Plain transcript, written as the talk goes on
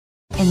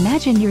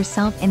imagine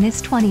yourself in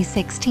this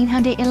 2016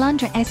 Hyundai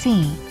Elantra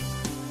SE.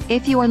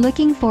 If you are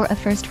looking for a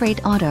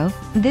first-rate auto,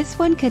 this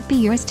one could be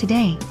yours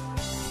today.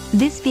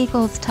 This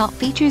vehicle's top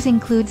features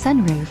include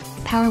sunroof,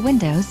 power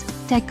windows,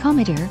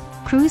 tachometer,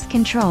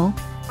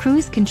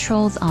 cruise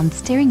controls on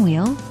steering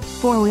wheel,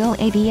 4-wheel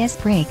ABS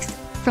brakes,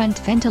 front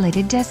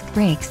ventilated disc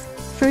brakes,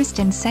 first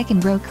and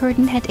second row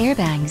curtain head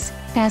airbags,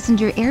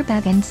 passenger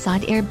airbag and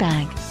side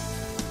airbag.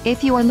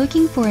 If you are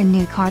looking for a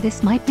new car,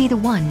 this might be the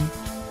one.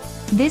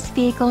 This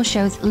vehicle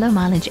shows low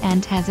mileage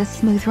and has a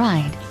smooth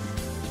ride.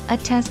 A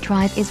test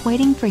drive is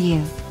waiting for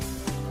you.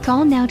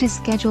 Call now to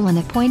schedule an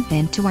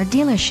appointment to our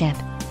dealership.